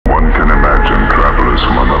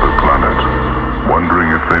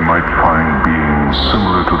feeling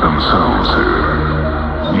similar to themselves here.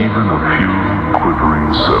 Even a few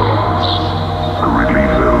quivering cells to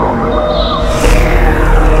relieve their loneliness.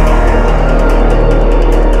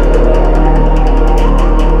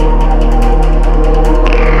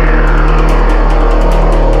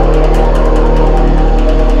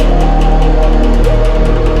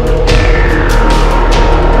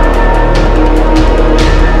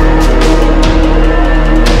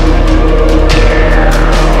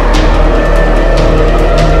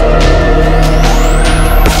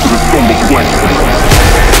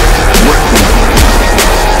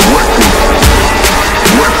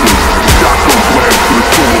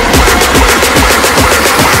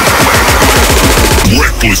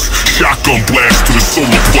 Shotgun blast to the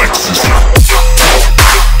solar plexus.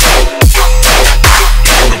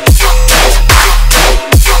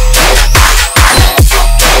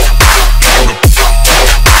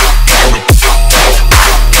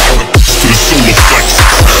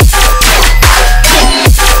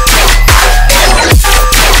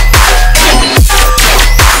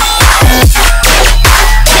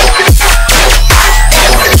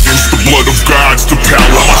 Against the blood of gods to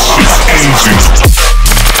power my ship's engines.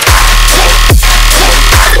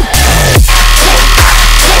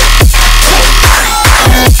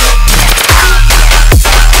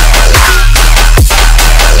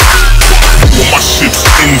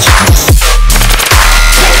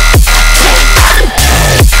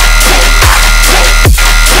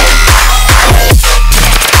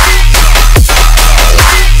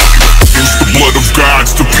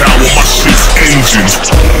 Gods to power my ship's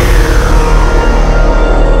engines.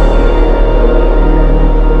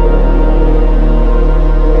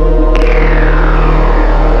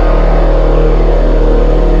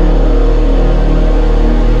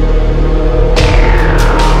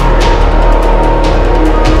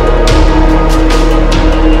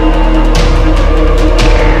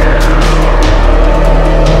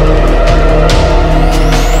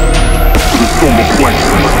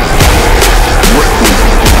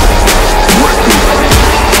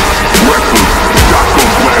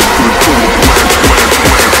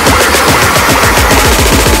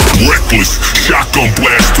 Shotgun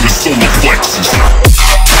blast to the solar plexus.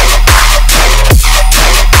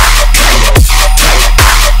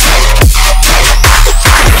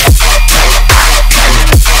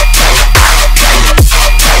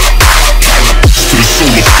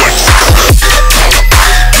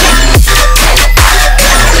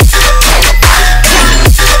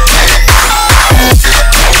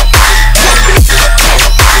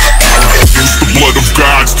 Against the blood of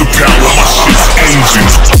gods to power my ship's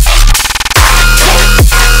engines.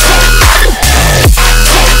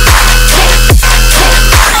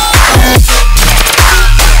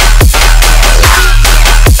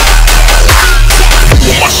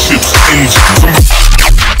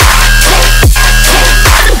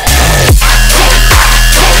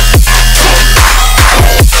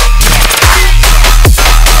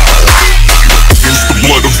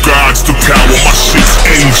 Gods to power my ship's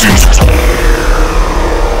engines.